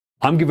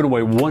I'm giving away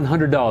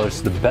 $100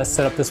 to the best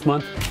setup this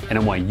month, and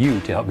I want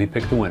you to help me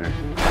pick the winner.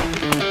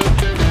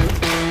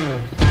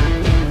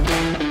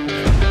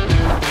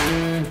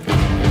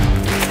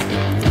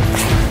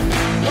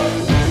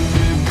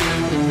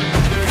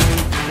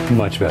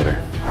 Much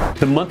better.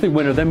 The monthly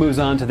winner then moves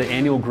on to the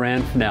annual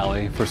grand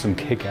finale for some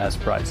kick-ass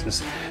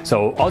prizes.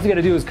 So all you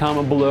gotta do is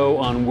comment below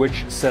on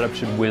which setup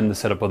should win the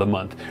setup of the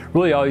month.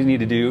 Really all you need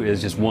to do is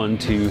just 1,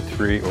 2,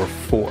 3, or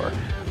 4.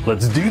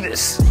 Let's do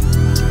this!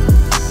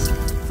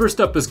 First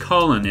up is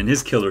Collin and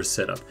his killer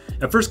setup.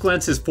 At first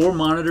glance, his 4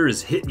 monitor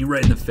is hitting you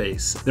right in the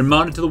face. They're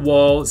mounted to the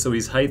wall, so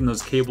he's hiding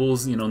those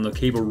cables, in the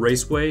cable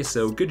raceway,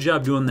 so good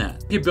job doing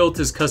that. He built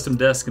his custom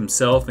desk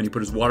himself and he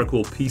put his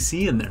water-cooled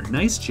PC in there.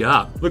 Nice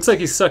job. Looks like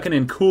he's sucking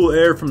in cool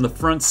air from the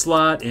front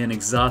slot and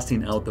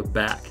exhausting out the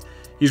back.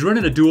 He's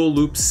running a dual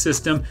loop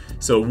system,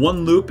 so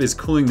one loop is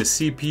cooling the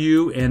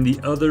CPU and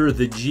the other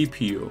the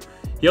GPU.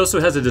 He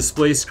also has a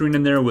display screen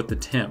in there with the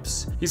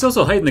temps. He's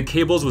also hiding the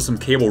cables with some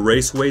cable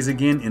raceways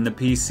again in the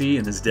PC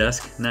and his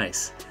desk.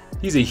 Nice.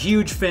 He's a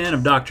huge fan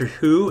of Doctor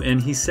Who,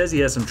 and he says he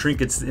has some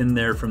trinkets in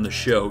there from the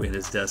show in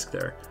his desk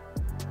there.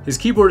 His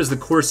keyboard is the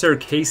Corsair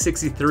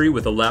K63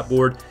 with a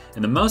lapboard,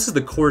 and the mouse is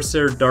the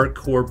Corsair Dark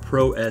Core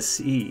Pro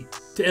SE.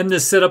 To end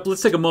this setup,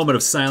 let's take a moment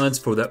of silence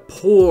for that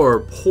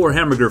poor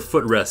hamburger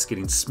footrest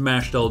getting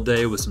smashed all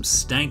day with some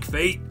stank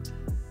fate.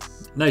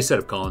 Nice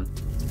setup, Collin.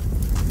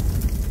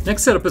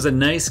 Next setup is a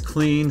nice,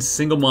 clean,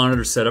 single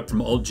monitor setup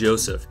from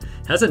ALTJoseph.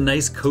 Has a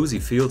nice, cozy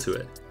feel to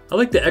it. I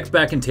like the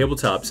EKBACKEN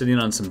tabletop sitting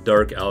on some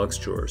dark Alex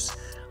drawers.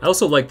 I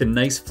also like the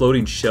nice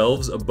floating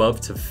shelves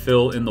above to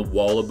fill in the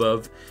wall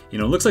above. It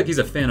looks like he's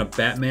a fan of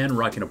Batman,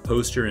 rocking a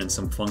poster and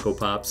some Funko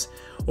Pops.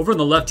 Over on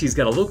the left, he's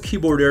got a little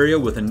keyboard area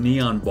with a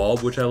neon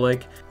bulb, which I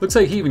like. Looks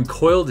like he even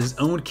coiled his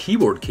own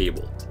keyboard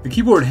cable. The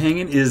keyboard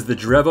hanging is the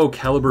Drevo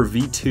Calibur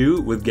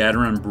V2 with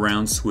Gateron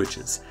brown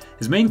switches.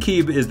 His main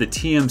keyb is the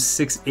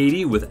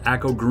TM680 with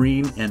Akko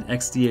Green and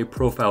XDA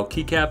Profile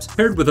keycaps,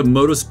 paired with a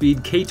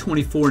Motospeed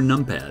K24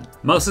 numpad.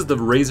 Mouse is the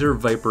Razer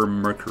Viper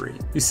Mercury.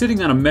 He's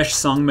sitting on a mesh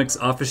Songmics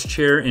office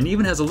chair and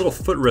even has a little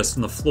footrest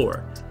on the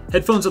floor.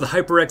 Headphones are the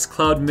HyperX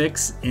Cloud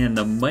Mix, and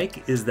the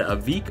mic is the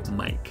Aveek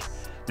mic.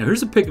 Now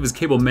here's a pic of his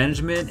cable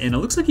management, and it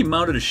looks like he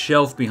mounted a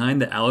shelf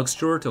behind the Alex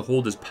drawer to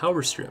hold his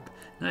power strip.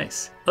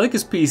 Nice. I like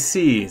his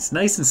PC. It's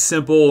nice and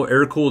simple,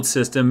 air-cooled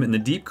system in the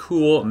Deep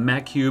Cool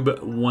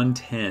MacCube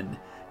 110.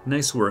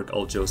 Nice work,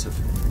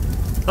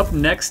 ALTJoseph. Up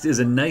next is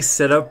a nice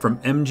setup from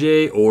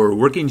MJ or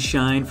Working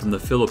Shein from the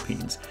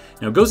Philippines.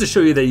 Now it goes to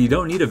show you that you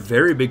don't need a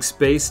very big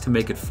space to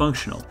make it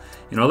functional.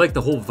 I like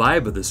the whole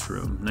vibe of this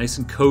room. Nice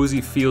and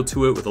cozy feel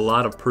to it with a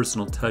lot of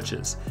personal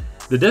touches.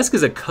 The desk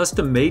is a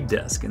custom-made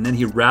desk, and then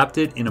he wrapped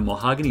it in a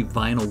Mahogany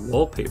Vinyl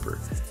wallpaper.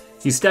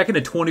 He's stacking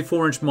a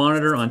 24-inch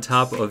monitor on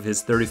top of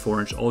his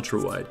 34-inch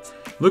ultra-wide.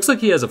 Looks like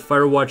he has a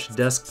Firewatch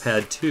desk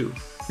pad too.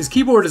 His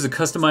keyboard is a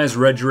customized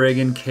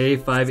Redragon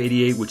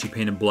K588, which he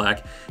painted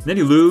black. And then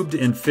he lubed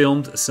and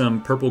filmed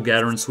some purple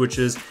Gateron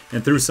switches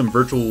and threw some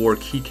Virtual War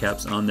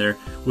keycaps on there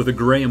with a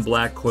gray and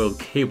black coiled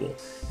cable.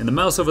 And the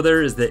mouse over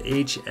there is the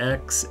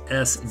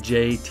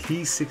HXSJ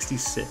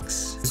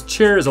T66. His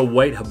chair is a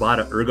white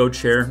Hbada ergo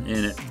chair,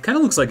 and it kind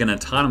of looks like an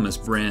autonomous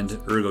brand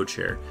ergo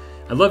chair.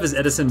 I love his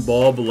Edison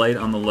bulb light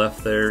on the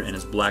left there and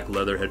his black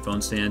leather headphone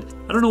stand.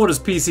 I don't know what his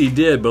PC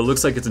did, but it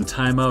looks like it's in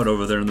timeout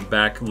over there in the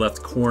back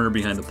left corner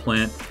behind the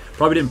plant.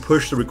 Probably didn't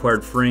push the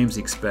required frames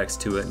he expects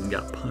to it and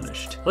got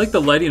punished. I like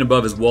the lighting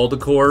above his wall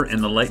decor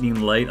and the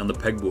lightning light on the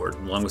pegboard,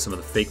 along with some of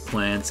the fake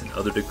plants and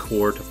other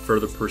decor to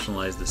further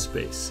personalize the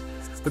space.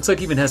 Looks like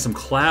he even has some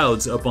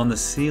clouds up on the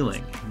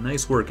ceiling.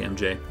 Nice work,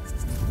 MJ.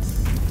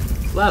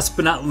 Last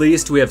but not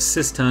least, we have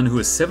Sistun, who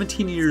is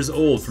 17 years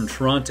old from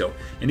Toronto,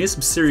 and he has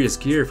some serious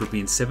gear for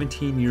being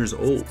 17 years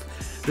old.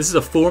 This is a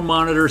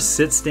 4-monitor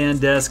sit-stand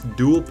desk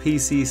dual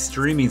PC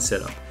streaming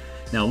setup.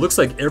 Now it looks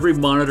like every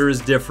monitor is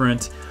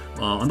different.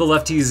 On the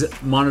left he's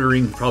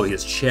monitoring probably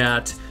his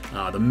chat.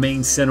 The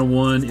main center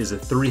one is a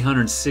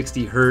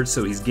 360 hertz,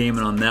 so he's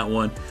gaming on that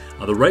one.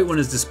 The right one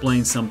is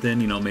displaying something,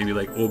 maybe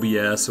like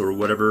OBS or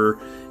whatever.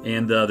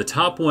 And the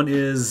top one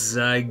is,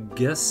 I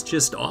guess,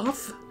 just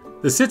off?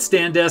 The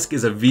sit-stand desk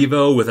is a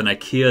VIVO with an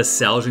IKEA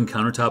Salgen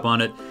countertop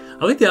on it.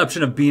 I like the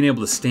option of being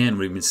able to stand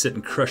when he's been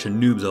sitting crushing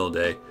noobs all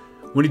day.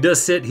 When he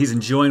does sit, he's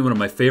enjoying one of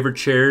my favorite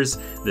chairs,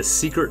 the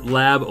Secret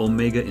Lab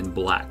Omega in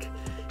black.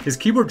 His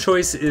keyboard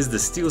choice is the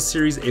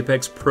SteelSeries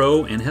Apex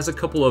Pro and has a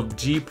couple of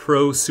G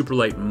Pro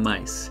Superlight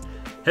mice.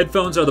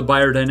 Headphones are the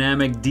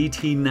Beyerdynamic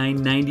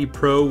DT990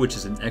 Pro, which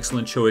is an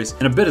excellent choice,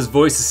 and I bet his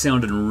voice is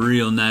sounding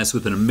real nice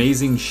with an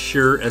amazing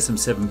Shure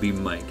SM7B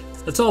mic.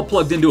 That's all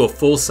plugged into a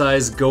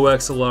full-size Go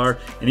XLR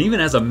and even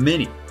has a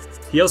Mini.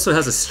 He also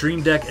has a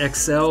Stream Deck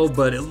XL,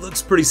 but it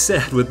looks pretty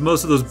sad with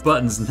most of those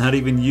buttons not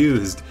even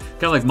used.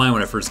 Kind of like mine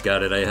when I first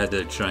got it. I had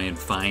to try and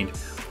find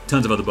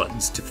tons of other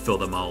buttons to fill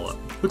them all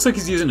up. Looks like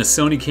he's using a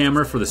Sony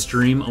camera for the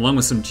stream, along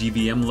with some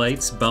GVM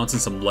lights, bouncing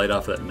some light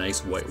off that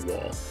nice white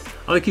wall.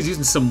 I like he's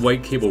using some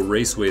white cable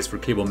raceways for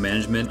cable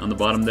management on the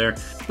bottom there,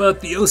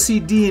 but the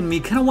OCD in me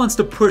kind of wants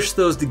to push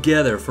those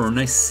together for a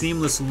nice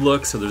seamless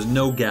look so there's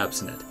no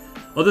gaps in it.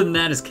 Other than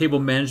that, his cable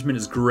management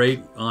is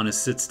great on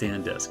his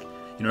sit-stand desk.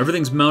 You know,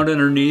 everything's mounted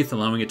underneath,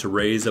 allowing it to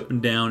raise up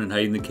and down and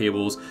hiding the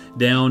cables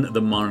down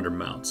the monitor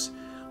mounts.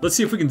 Let's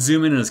see if we can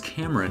zoom in on his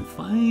camera and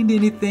find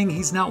anything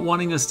he's not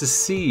wanting us to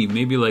see.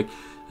 Maybe like,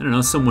 I don't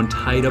know, someone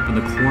tied up in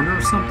the corner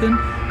or something?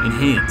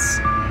 Enhance.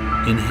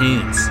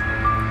 Enhance.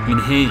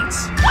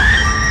 Enhance.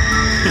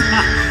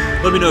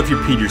 Let me know if you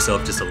peed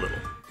yourself just a little.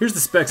 Here's the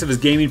specs of his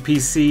gaming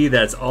PC.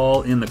 That's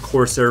all in the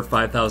Corsair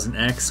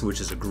 5000X,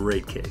 which is a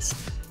great case.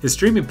 His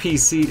streaming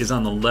PC is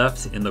on the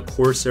left in the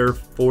Corsair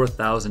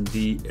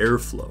 4000D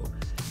Airflow.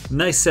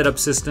 Nice setup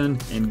system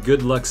and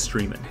good luck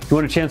streaming. You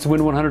want a chance to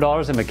win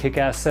 $100 and a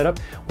kick-ass setup?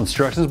 Well,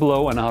 instructions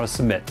below on how to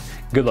submit.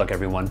 Good luck,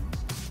 everyone.